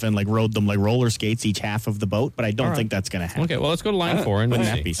jumped off and rode them like roller skates, each half of the boat, but I don't think that's going to happen. Okay, well, let's go to line 4. And Wouldn't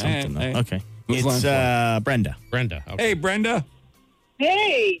let's that be see. something, though? Okay. Who's It's line Brenda. Brenda. Okay. Hey, Brenda.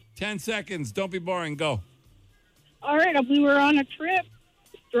 Hey. 10 seconds. Don't be boring. Go. All right, we were on a trip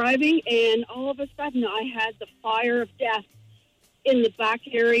driving, and all of a sudden I had the fire of death in the back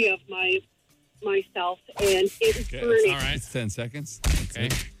area of myself, and it was burning. All right. It's 10 seconds. Okay.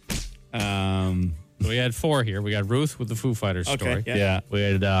 So we had 4 here. We got Ruth with the Foo Fighters story. Yeah. We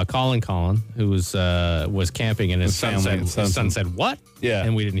had Colin, who was camping, and his son said, what? Yeah.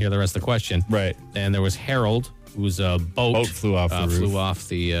 And we didn't hear the rest of the question. Right. And there was Harold, whose boat flew off the roof. Flew off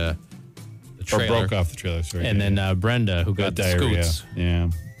the trailer. Or broke off the trailer, sorry. And then Brenda, who got the diarrhea. scoots. Yeah.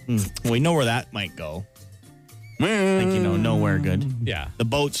 We know where that might go. I think, nowhere good. Yeah. The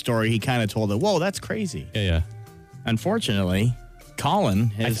boat story, he kind of told it, whoa, that's crazy. Yeah. Unfortunately, Colin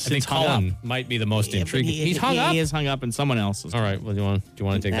has I think hung Colin up. might be the most intriguing. He's hung up? He is hung up in someone else's. All right. Well, do you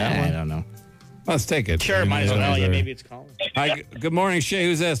want to take that one? I don't know. Let's take it. Sure, might as well. Yeah, maybe it's Colin. Hi, good morning, Shay.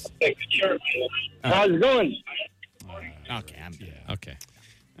 Who's this? How's it going? Okay, I'm good. Okay.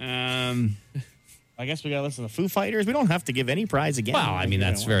 I guess we got to listen to Foo Fighters. We don't have to give any prize again. Well, I mean,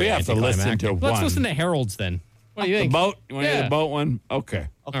 that's very We have to listen to Let's one. listen to Harold's then. What do you think? The boat? You want to hear the boat one? Okay.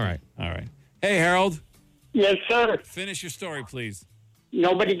 All right. Hey, Harold. Yes, sir. Finish your story, please.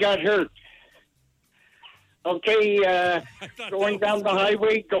 Nobody got hurt. Okay, going down the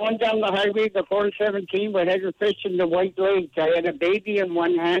highway, the 417, we're headed fishing the White Lake. I had a baby in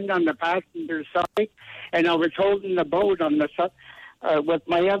one hand on the passenger side, and I was holding the boat on the with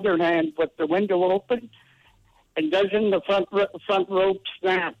my other hand with the window open, and doesn't the front rope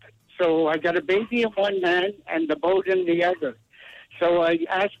snap? So I got a baby in one hand and the boat in the other. So I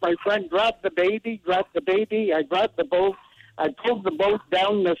asked my friend, grab the baby. I grabbed the boat. I pulled the boat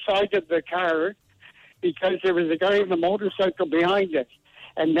down the side of the car because there was a guy on the motorcycle behind it.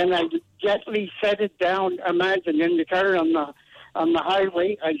 And then I gently set it down, imagine, in the car on the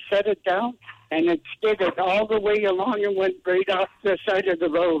highway. I set it down, and it skidded all the way along and went right off the side of the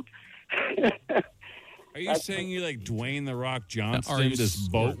road. Are you saying you like Dwayne The Rock Johnson, Are you this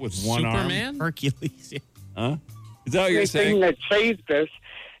boat with one Superman? arm? Hercules. Huh? Is that what you're The saying? thing that saved us,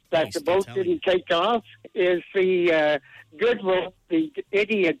 that the boat didn't take off, is the good rope the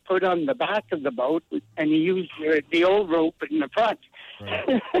idiot put on the back of the boat, and he used the old rope in the front.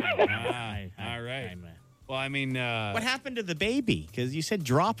 Right. All right. Well, I mean... What happened to the baby? Because you said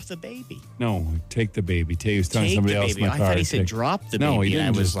drop the baby. No, take the baby. He was telling Take somebody the else baby. in the I car. thought he to said take- drop the No, baby. he and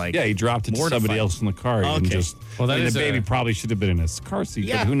didn't. I was just- like, yeah, he dropped it to mortified. somebody else in the car. He didn't Okay. just... Well, that I mean, is the baby a- probably should have been in his car seat.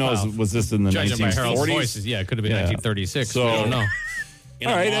 Yeah, but who knows? well, Was this in the Judging by Harold's 1940s? voices, yeah, it could have been 1936. So- we don't know.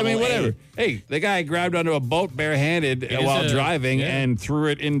 All right, I mean, Model A. whatever. Hey, the guy grabbed onto a boat barehanded It is while a- driving yeah. and threw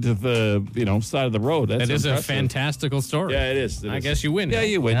it into the side of the road. That's That is a impressive. fantastical story. Yeah, it is. I guess you win. Yeah,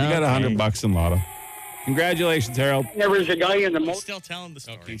 you win. You got Okay. $100 in Lotto. Congratulations, Harold. There was a guy in the He's motor. still telling the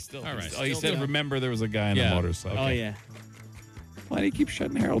story. Okay, still. All right. Oh, you said remember there was a guy on Yeah. a motorcycle. Oh, yeah. Why do you keep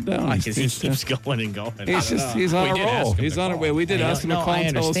shutting Harold down? Because he keeps going and going. He's on We a did roll. ask him He's to on a call. way. We did ask him to call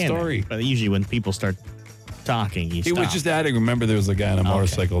and tell a story. But usually when people start talking, you He stop. was just adding. Remember, there was a guy on a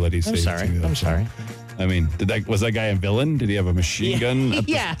motorcycle that he I'm saved. sorry. too. I'm sorry. I mean, was that guy a villain? Did he have a machine gun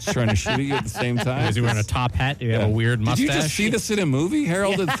Yeah. trying to shoot you at the same time? Is he wearing a top hat? Do you have a weird mustache? Did you just see this in a movie,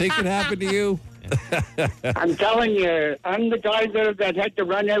 Harold, and think it happened to you? I'm telling you, I'm the guy there that had to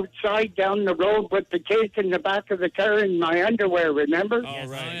run outside down the road with the kids in the back of the car in my underwear, remember? Oh,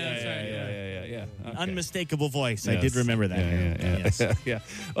 right. Yeah. Okay. Unmistakable voice. I Yes. did remember that. Yeah. Yes. Yeah.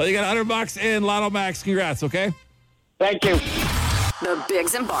 Well, you got $100 in Lotto Max. Congrats, okay? Thank you. The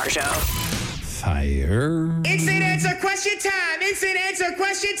Biggs and Bar Show. Fire. Instant answer question time. Instant answer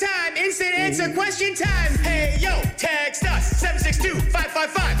question time. Instant answer question time. Hey, yo, text us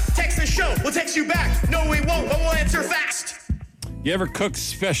 762-555. Text the show. We'll text you back. No, we won't, but we'll answer fast. You ever cook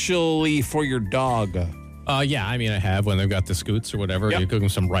specially for your dog? Yeah, I mean, I have when they've got the scoots or whatever. Yep. You cook them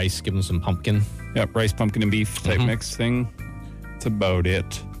some rice, give them some pumpkin. Yep, rice, pumpkin, and beef type mix thing. That's about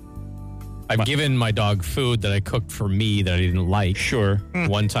it. I've given my dog food that I cooked for me that I didn't like. Sure.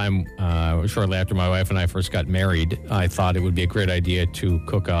 One time, shortly after my wife and I first got married, I thought it would be a great idea to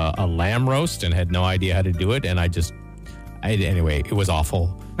cook a lamb roast and had no idea how to do it. And anyway, it was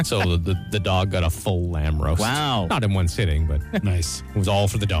awful. So the dog got a full lamb roast. Wow. Not in one sitting, but Nice. it was all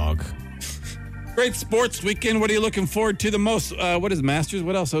for the dog. Great sports weekend. What are you looking forward to the most? What is Masters?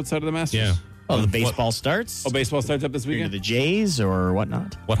 What else outside of the Masters? Yeah. Oh, the baseball starts. Oh, baseball starts up this You're weekend? into the Jays or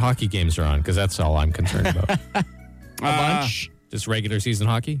whatnot? What hockey games are on? Because that's all I'm concerned about. A bunch. Just regular season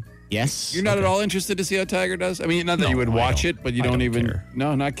hockey? Yes. You're not at all interested to see how Tiger does? I mean, not that No, you would I watch don't- it, but you I don't don't even... care.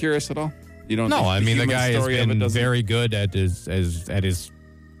 No, not curious at all? You don't No, think I mean, the human guy has story of it been doesn't- very good at his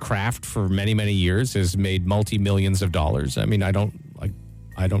craft for many, many years, has made multi-millions of dollars. I mean, I don't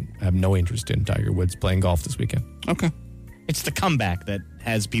have no interest in Tiger Woods playing golf this weekend. Okay. It's the comeback that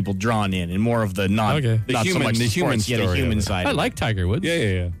has people drawn in, and more of the not, Okay. not so much the human sports, yet story the human of it. side. I like Tiger Woods.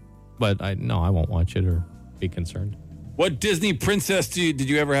 Yeah. But I won't watch it or be concerned. What Disney princess did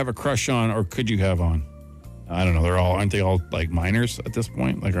you ever have a crush on, or could you have on? I don't know. Aren't they all like minors at this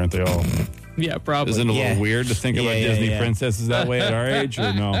point? Like, aren't they all? Yeah, probably. Isn't it a little weird to think about Disney yeah. princesses that way at our age,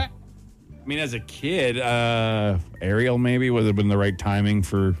 or no? I mean, as a kid, Ariel maybe would have been the right timing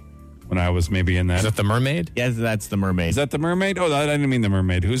for when I was maybe in that. Is that the mermaid? Yes, that's the mermaid. Is that the mermaid? Oh, I didn't mean the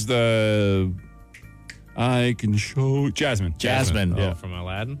mermaid. Who's the? I can show Jasmine. Jasmine. Oh, Yeah. from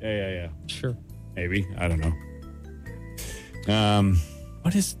Aladdin? Yeah. Sure. Maybe. I don't know.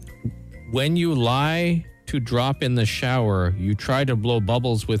 What is... When you lie to drop in the shower, you try to blow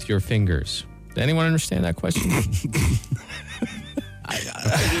bubbles with your fingers. Does anyone understand that question?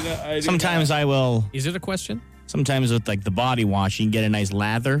 Sometimes I will. Is it a question? Sometimes with like the body wash, you can get a nice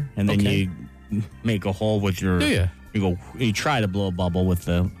lather, and then Okay. you make a hole with your. Do you? You try to blow a bubble with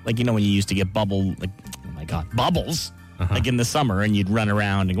the when you used to get bubbles bubbles like in the summer, and you'd run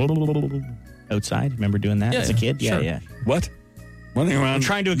around and go outside. Remember doing that as a kid? sure. Yeah. What? Running around. I'm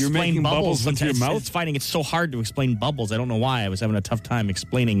trying to you're explain making bubbles with your sometimes. mouth. It's finding it's so hard to explain bubbles. I don't know why. I was having a tough time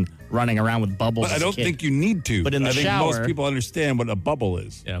explaining running around with bubbles. But I as a don't kid. think you need to. But in the I think shower, most people understand what a bubble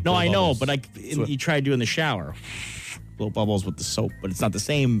is. Yeah. No, blow I know, bubbles. but you try to do in the shower. Blow bubbles with the soap, but it's not the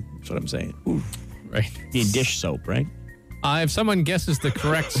same. That's what I'm saying. Right. You need dish soap, right? If someone guesses the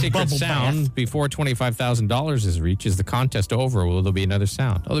correct secret Bubble sound bath. before $25,000 is reached, is the contest over, or will there be another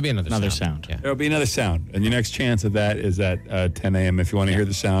sound? Oh, there'll be another sound. Yeah. There'll be another sound. And your next chance of that is at 10 a.m. If you want to hear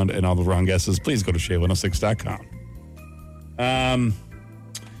the sound and all the wrong guesses, please go to shay106.com.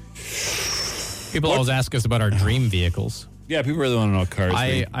 People always ask us about our dream vehicles. Yeah, people really want to know cars.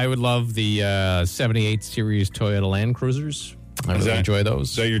 I would love the 78 series Toyota Land Cruisers. I really enjoy those.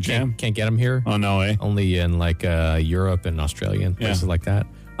 Is that your jam? Can't get them here. Oh, no way. Only in like Europe and Australia and places like that.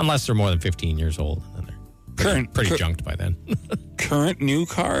 Unless they're more than 15 years old. And then they're pretty junked by then. Current new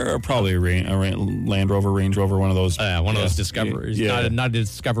car or probably a Land Rover, Range Rover, one of those. One of those Discoverers. Yeah. Not a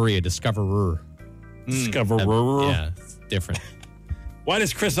Discovery, a Discoverer. Discoverer. Yeah, it's different. Why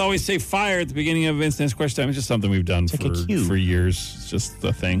does Chris always say fire at the beginning of Instant Question Time? It's just something we've done like a cue. for years. It's just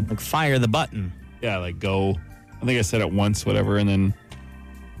the thing. Like fire the button. Yeah, like go. I think I said it once, whatever, and then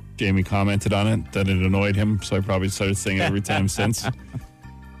Jamie commented on it that it annoyed him, so I probably started saying it every time since. Do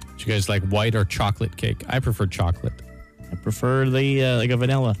you guys like white or chocolate cake? I prefer chocolate. I prefer the like a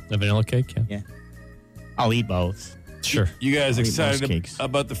vanilla. The vanilla cake, yeah. Yeah. I'll eat both. Sure. You guys I'll eat most excited cakes.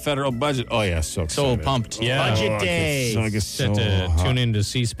 about the federal budget? Oh, yeah, so excited. So pumped. Yeah. Budget I day. get Set so to hot. tune into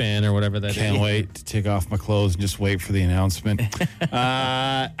C-SPAN or whatever that Can't is. wait to take off my clothes and just wait for the announcement.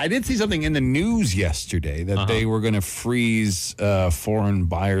 I did see something in the news yesterday that they were going to freeze foreign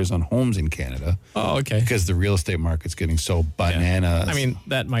buyers on homes in Canada. Oh, okay. Because the real estate market's getting so bananas. I mean,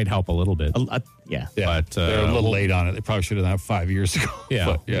 that might help a little bit. Yeah. yeah, but, they're a little late on it. They probably should have done it 5 years ago. Yeah.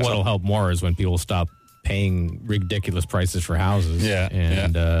 But, What'll help more is when people stop paying ridiculous prices for houses. Yeah,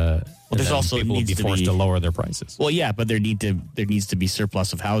 And there's then also people will be needs to forced be- to lower their prices. Well, yeah, but there needs to be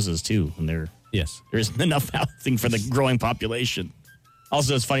surplus of houses too, and there isn't enough housing for the growing population.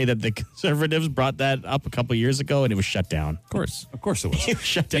 Also, it's funny that the Conservatives brought that up a couple years ago, and it was shut down. Of course it was. It was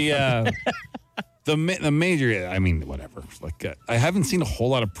shut down. The major, I mean, whatever. Like, I haven't seen a whole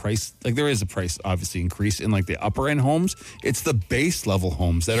lot of price. Like, there is a price, obviously, increase in like the upper end homes. It's the base level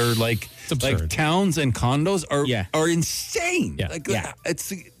homes that are like towns and condos are insane. Yeah. Like,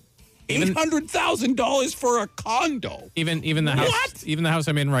 it's $800,000 for a condo. Even the house, even the house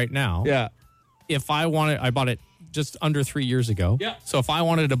I'm in right now. Yeah. If I wanted, I bought it just under 3 years ago. Yeah. So if I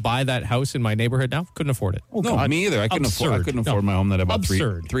wanted to buy that house in my neighborhood now, couldn't afford it. No, me either. I couldn't afford my home that I bought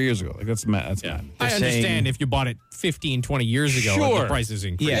Absurd. 3 years ago. Like, that's mad. I understand if you bought it 15, 20 years ago and Sure. the prices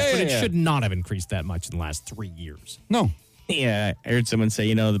increased, Yeah, but yeah, it yeah. should not have increased that much in the last 3 years. No. Yeah, I heard someone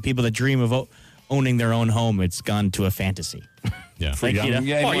say, the people that dream of owning their own home, it's gone to a fantasy. Yeah, For young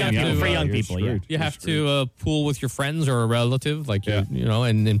people. Yeah, you have to pool with your friends or a relative, like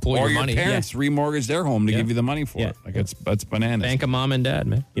and employ or your money. Your parents remortgage their home to give you the money for it. Like that's bananas. Bank of mom and dad,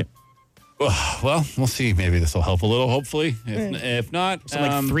 man. Yep. Well, we'll see. Maybe this will help a little. Hopefully, if not, so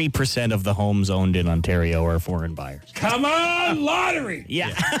like 3% of the homes owned in Ontario are foreign buyers. Come on, lottery.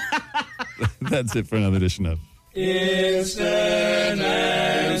 Yeah. That's it for another edition of Instant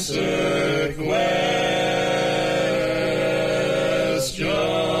Answer Question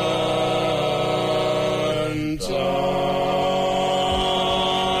Time.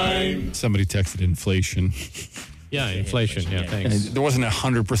 Somebody texted inflation. Yeah, inflation. Yeah, thanks. There wasn't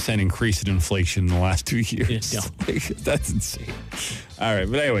 100% increase in inflation in the last 2 years. Yeah. That's insane. All right,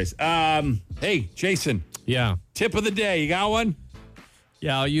 but anyways, hey, Jason. Yeah. Tip of the day. You got one?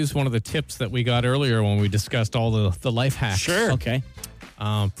 Yeah, I'll use one of the tips that we got earlier when we discussed all the life hacks. Sure. Okay.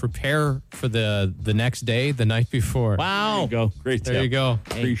 Prepare for the next day, the night before. Wow. There you go. Great tip. There you go.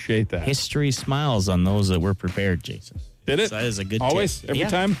 Appreciate that. History smiles on those that were prepared, Jason. Did it? So that is a good Always? tip. Every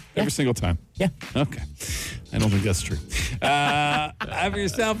time? Yeah. Every single time? Yeah. Okay. I don't think that's true. Have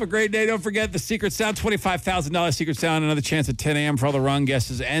yourself a great day. Don't forget the Secret Sound, $25,000 Secret Sound. Another chance at 10 a.m. for all the wrong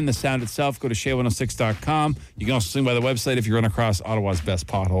guesses and the sound itself. Go to shay106.com. You can also swing by the website if you run across Ottawa's best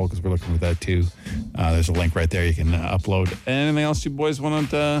pothole, because we're looking for that too. There's a link right there you can upload. Anything else you boys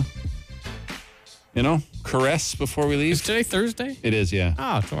want to, caress before we leave? Is today Thursday? It is, yeah.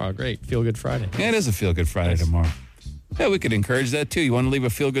 Oh, tomorrow. Great. Feel Good Friday. Yeah, it is a Feel Good Friday tomorrow. Yeah, we could encourage that, too. You want to leave a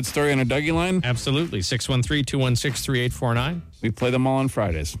feel-good story on a Dougie line? Absolutely. 613-216-3849. We play them all on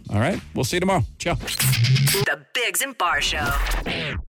Fridays. All right? We'll see you tomorrow. Ciao. The Biggs and Bar Show.